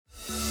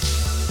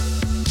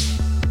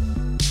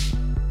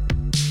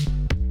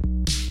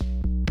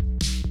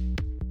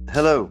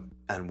Hello,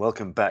 and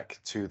welcome back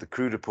to the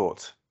Crude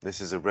Report.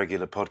 This is a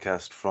regular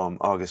podcast from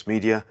Argus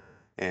Media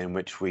in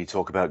which we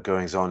talk about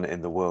goings-on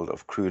in the world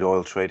of crude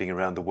oil trading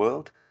around the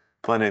world.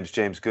 My name's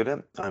James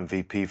Gooder. I'm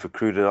VP for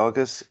Crude at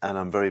Argus, and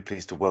I'm very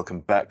pleased to welcome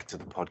back to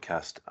the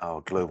podcast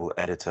our global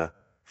editor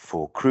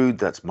for Crude,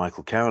 that's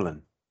Michael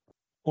Carolyn.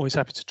 Always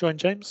happy to join,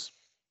 James.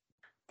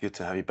 Good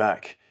to have you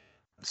back.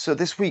 So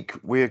this week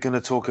we're going to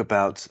talk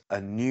about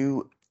a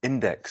new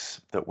index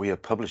that we are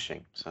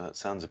publishing. So that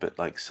sounds a bit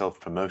like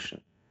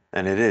self-promotion.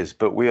 And it is,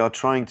 but we are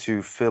trying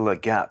to fill a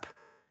gap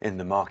in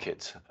the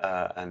market,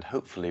 and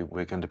hopefully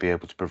we're going to be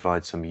able to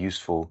provide some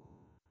useful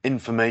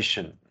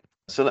information.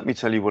 So let me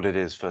tell you what it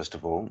is, first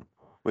of all.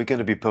 We're going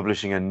to be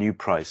publishing a new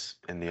price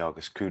in the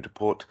Argus Crude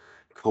Report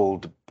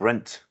called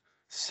Brent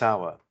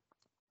Sour.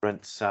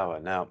 Brent Sour.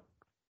 Now,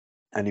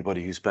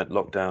 anybody who spent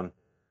lockdown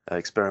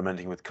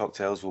experimenting with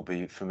cocktails will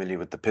be familiar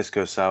with the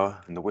Pisco Sour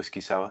and the Whiskey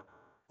Sour.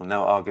 Well,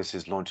 now Argus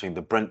is launching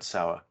the Brent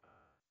Sour.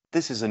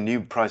 This is a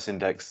new price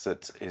index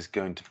that is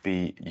going to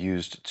be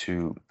used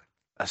to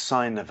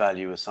assign a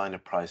value, assign a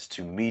price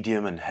to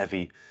medium and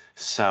heavy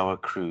sour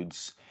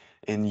crudes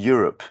in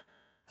Europe.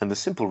 And the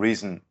simple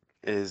reason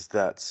is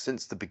that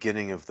since the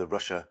beginning of the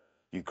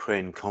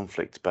Russia-Ukraine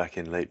conflict back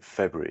in late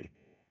February,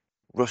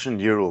 Russian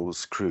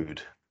Urals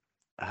crude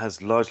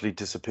has largely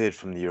disappeared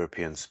from the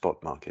European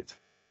spot market.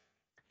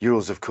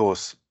 Urals, of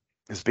course,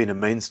 has been a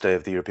mainstay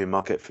of the European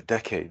market for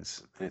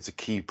decades, and it's a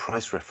key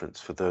price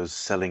reference for those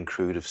selling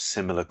crude of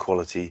similar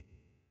quality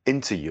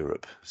into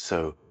Europe.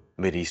 So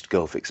Mideast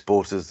Gulf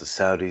exporters, the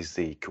Saudis,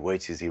 the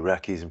Kuwaitis, the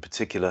Iraqis in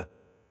particular,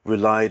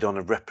 relied on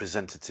a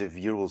representative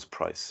Urals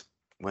price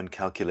when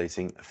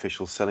calculating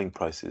official selling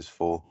prices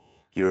for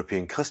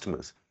European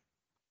customers.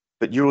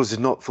 But Urals is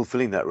not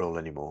fulfilling that role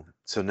anymore.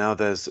 So now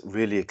there's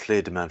really a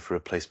clear demand for a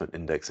replacement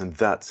index, and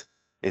that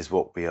is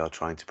what we are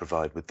trying to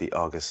provide with the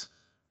Argus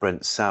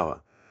Brent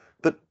Sour.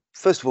 But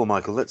first of all,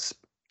 Michael, let's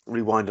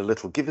rewind a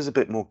little. Give us a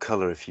bit more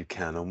color, if you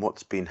can, on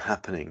what's been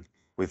happening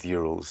with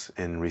Urals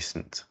in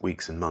recent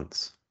weeks and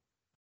months.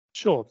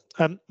 Sure.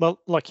 Well,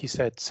 like you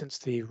said, since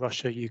the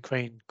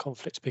Russia-Ukraine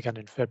conflict began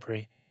in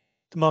February,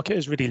 the market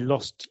has really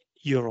lost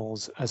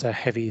Urals as a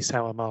heavy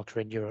sour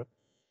marker in Europe.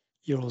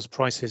 Urals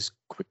prices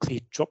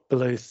quickly dropped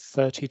below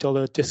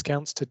 $30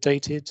 discounts to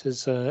dated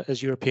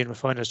as European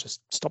refiners just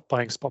stopped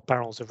buying spot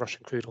barrels of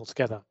Russian crude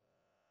altogether.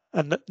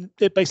 And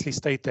it basically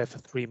stayed there for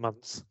 3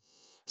 months.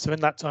 So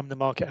in that time, the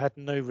market had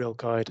no real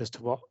guide as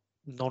to what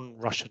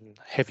non-Russian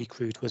heavy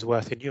crude was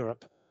worth in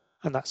Europe.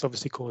 And that's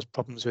obviously caused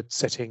problems with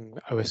setting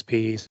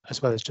OSPs,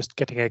 as well as just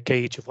getting a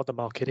gauge of what the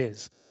market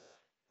is.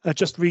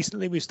 Just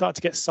recently, we've started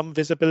to get some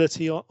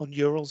visibility on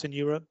Urals in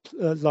Europe.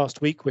 Last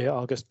week, where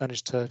Argus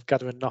managed to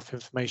gather enough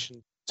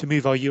information to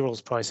move our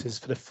Urals prices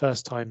for the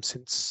first time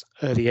since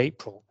early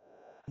April.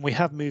 And we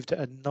have moved it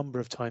a number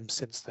of times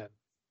since then.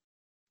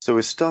 So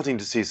we're starting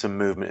to see some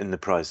movement in the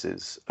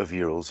prices of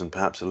Urals and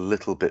perhaps a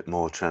little bit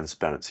more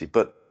transparency,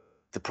 but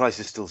the price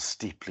is still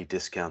steeply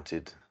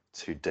discounted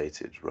to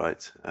dated,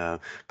 right?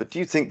 But do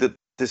you think that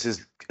this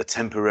is a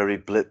temporary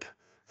blip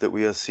that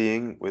we are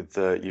seeing with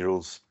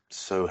Urals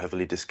so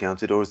heavily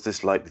discounted, or is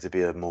this likely to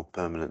be a more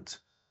permanent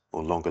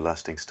or longer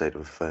lasting state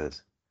of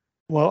affairs?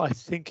 Well, I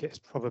think it's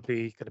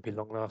probably going to be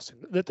long lasting.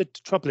 The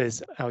trouble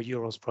is our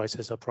Urals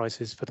prices are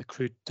prices for the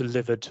crude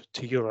delivered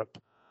to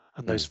Europe.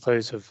 And those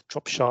flows have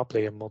dropped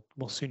sharply and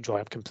will soon dry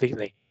up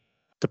completely.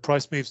 The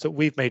price moves that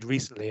we've made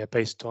recently are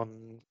based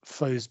on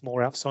flows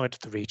more outside of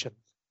the region.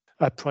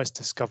 Price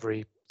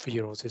discovery for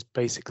Urals is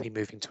basically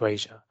moving to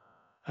Asia,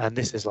 and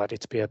this is likely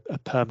to be a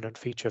permanent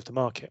feature of the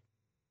market.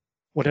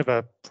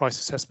 Whatever price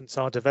assessments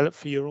are developed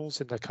for Urals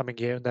in the coming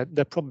year, and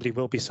there probably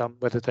will be some,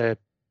 whether they're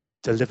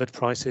delivered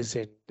prices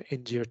in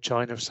India,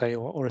 China, say,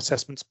 or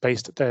assessments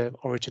based at their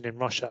origin in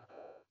Russia,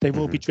 they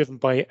will be driven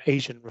by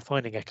Asian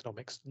refining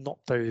economics, not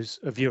those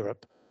of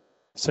Europe.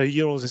 So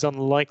Urals is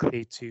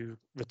unlikely to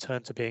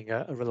return to being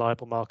a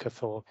reliable marker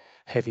for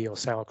heavy or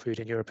sour crude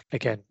in Europe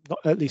again,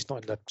 at least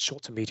not in the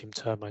short to medium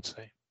term, I'd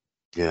say.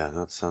 Yeah,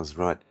 that sounds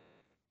right.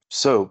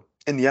 So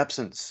in the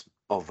absence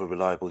of a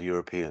reliable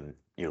European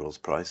Urals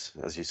price,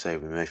 as you say,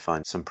 we may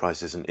find some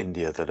prices in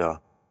India that are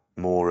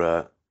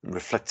more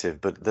reflective,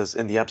 but there's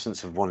in the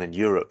absence of one in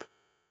Europe,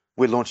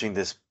 we're launching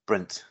this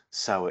Brent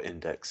Sour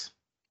Index.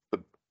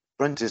 But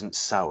Brent isn't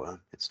sour,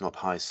 it's not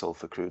high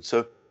sulfur crude.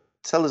 So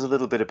tell us a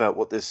little bit about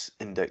what this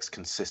index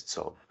consists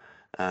of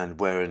and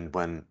where and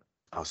when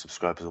our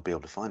subscribers will be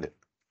able to find it.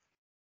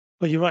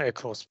 Well, you're right, of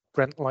course.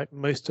 Brent, like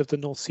most of the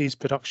North Sea's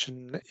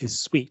production, is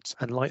sweet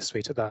and light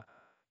sweet at that.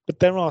 But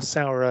there are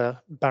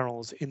sourer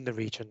barrels in the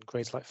region,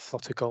 grades like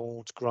Flotter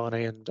Gold,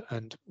 Grane,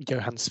 and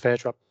Johann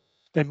Sverdrup.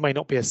 They may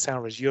not be as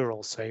sour as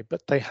Urals, say,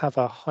 but they have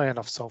a high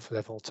enough sulfur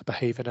level to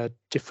behave in a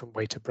different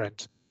way to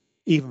Brent.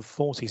 Even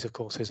 40s, of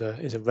course, is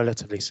a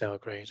relatively sour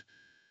grade.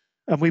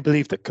 And we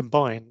believe that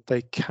combined,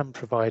 they can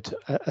provide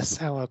a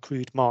sour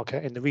crude marker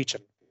in the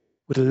region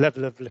with a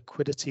level of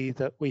liquidity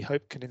that we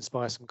hope can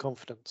inspire some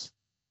confidence.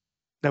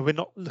 Now, we're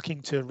not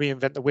looking to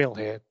reinvent the wheel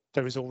here.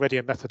 There is already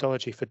a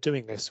methodology for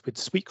doing this with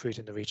sweet crude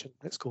in the region.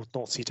 It's called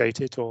North Sea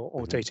dated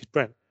or dated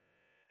Brent.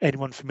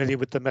 Anyone familiar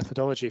with the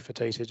methodology for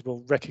dated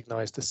will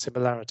recognize the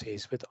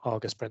similarities with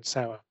Argus Brent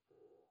Sour.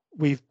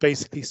 We've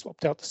basically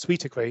swapped out the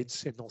sweeter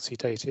grades in North Sea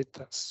dated,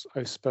 that's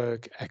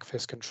Oseberg,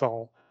 Ekfis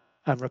Control,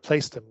 and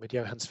replaced them with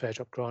Johan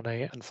Sverdrup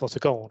Grane and Flotta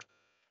Gold.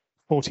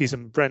 Forties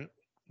and Brent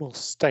will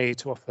stay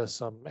to offer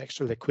some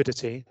extra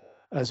liquidity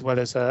as well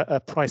as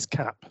a price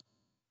cap.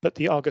 But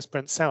the Argus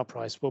Brent Sour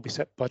price will be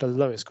set by the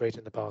lowest grade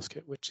in the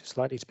basket, which is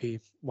likely to be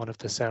one of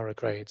the sourer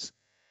grades.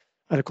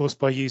 And of course,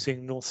 by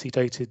using North Sea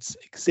Dated's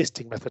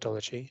existing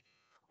methodology,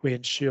 we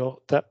ensure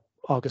that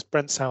Argus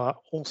Brent Sour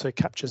also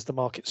captures the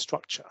market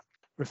structure,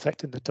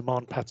 reflecting the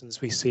demand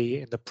patterns we see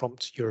in the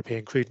prompt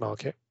European crude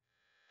market.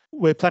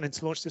 We're planning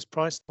to launch this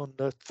price on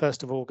the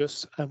 1st of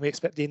August, and we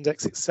expect the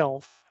index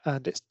itself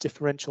and its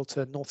differential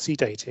to North Sea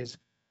Dated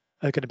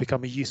are going to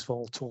become a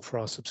useful tool for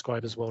our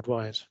subscribers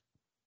worldwide.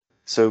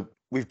 So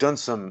we've done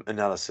some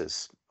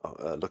analysis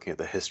looking at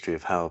the history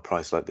of how a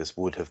price like this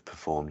would have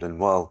performed. And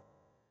while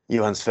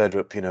Johan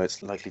Sverdrup,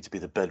 it's likely to be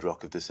the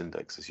bedrock of this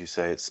index, as you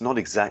say, it's not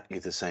exactly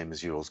the same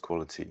as Urals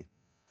quality.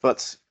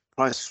 But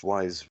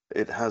price-wise,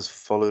 it has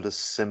followed a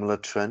similar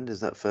trend. Is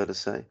that fair to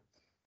say?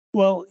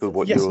 Well, For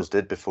what yes, Urals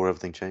did before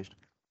everything changed?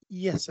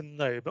 yes and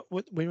no, but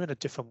we're in a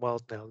different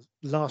world now.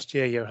 Last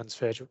year, Johan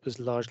Sverdrup was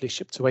largely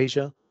shipped to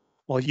Asia,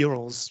 while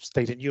Urals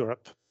stayed in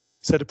Europe.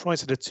 So the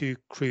price of the two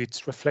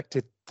crudes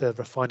reflected the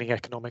refining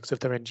economics of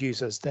their end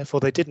users. Therefore,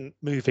 they didn't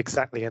move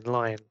exactly in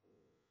line.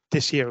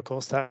 This year, of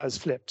course, that has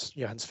flipped.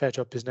 Johan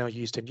Sverdrup is now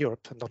used in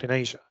Europe and not in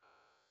Asia.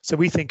 So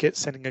we think it's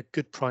sending a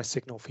good price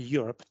signal for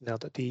Europe now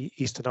that the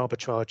Eastern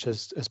arbitrage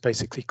has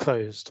basically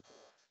closed.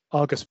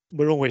 Argus,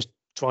 we're always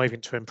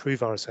driving to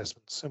improve our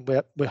assessments, and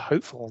we're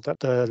hopeful that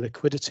the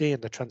liquidity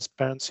and the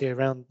transparency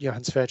around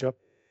Johan Sverdrup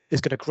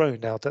is going to grow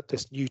now that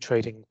this new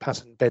trading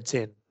pattern beds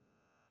in,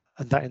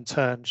 and that in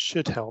turn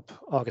should help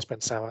Argus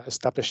Brent Sour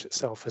establish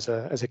itself as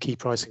a key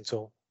pricing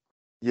tool.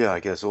 Yeah, I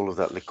guess all of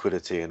that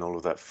liquidity and all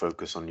of that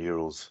focus on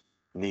Urals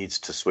needs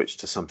to switch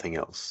to something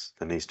else.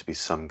 There needs to be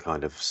some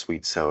kind of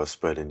sweet sour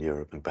spread in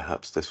Europe, and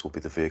perhaps this will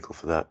be the vehicle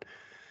for that.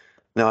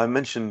 Now, I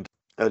mentioned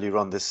earlier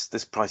on this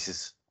price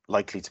is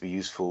likely to be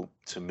useful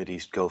to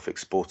Mideast Gulf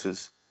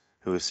exporters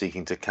who are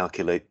seeking to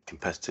calculate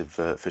competitive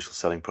official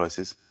selling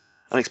prices.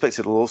 I expect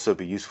it will also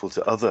be useful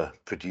to other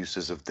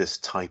producers of this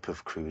type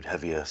of crude,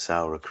 heavier,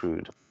 sourer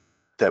crude,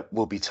 that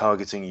will be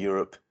targeting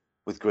Europe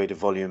with greater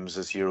volumes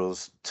as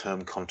Urals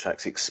term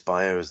contracts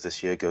expire as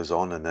this year goes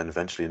on, and then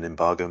eventually an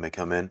embargo may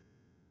come in.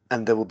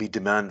 And there will be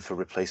demand for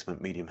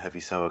replacement medium heavy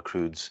sour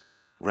crudes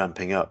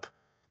ramping up.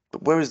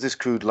 But where is this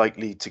crude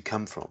likely to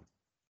come from?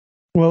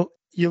 Well,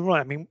 you're right.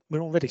 I mean,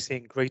 we're already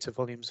seeing greater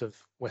volumes of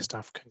West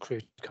African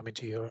crude coming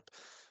to Europe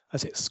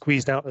as it's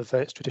squeezed out of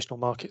its traditional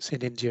markets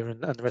in India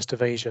and the rest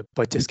of Asia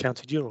by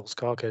discounted Urals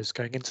cargoes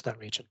going into that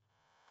region.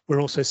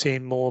 We're also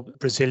seeing more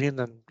Brazilian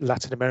and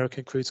Latin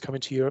American crudes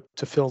coming to Europe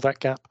to fill that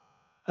gap,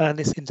 and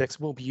this index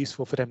will be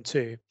useful for them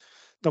too.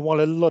 Now, while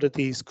a lot of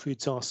these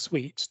crudes are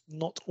sweet,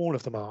 not all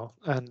of them are,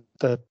 and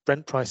the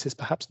Brent price is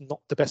perhaps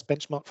not the best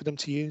benchmark for them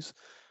to use.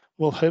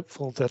 We're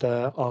hopeful that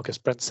Argus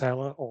Brent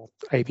Sour or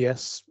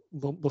ABS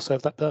will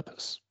serve that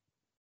purpose.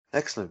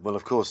 Excellent. Well,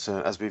 of course,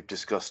 as we've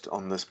discussed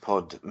on this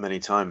pod many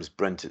times,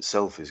 Brent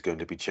itself is going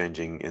to be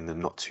changing in the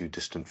not too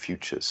distant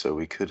future. So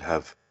we could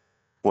have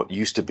what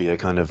used to be a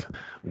kind of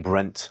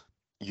Brent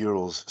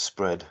Urals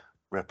spread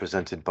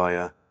represented by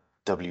a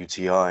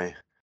WTI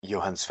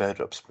Johan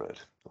Sverdrup spread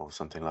or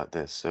something like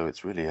this. So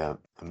it's really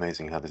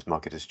amazing how this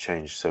market has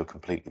changed so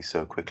completely,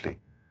 so quickly.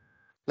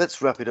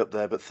 Let's wrap it up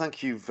there, but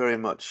thank you very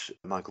much,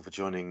 Michael, for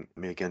joining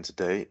me again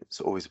today. It's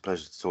always a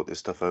pleasure to talk this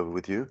stuff over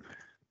with you.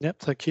 Yep,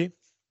 thank you.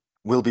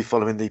 We'll be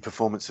following the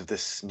performance of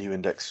this new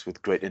index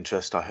with great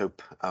interest. I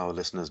hope our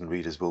listeners and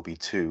readers will be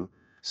too.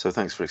 So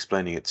thanks for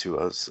explaining it to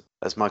us.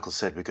 As Michael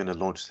said, we're going to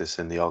launch this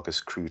in the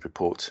Argus Crude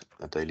Report,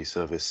 a daily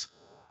service,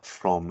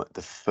 from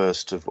the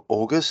 1st of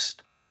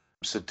August.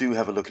 So do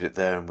have a look at it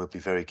there, and we'll be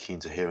very keen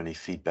to hear any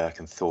feedback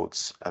and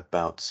thoughts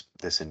about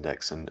this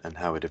index and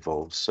how it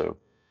evolves. So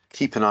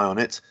keep an eye on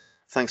it.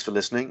 Thanks for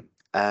listening,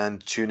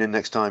 and tune in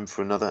next time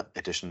for another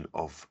edition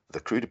of the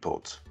Crude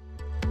Report.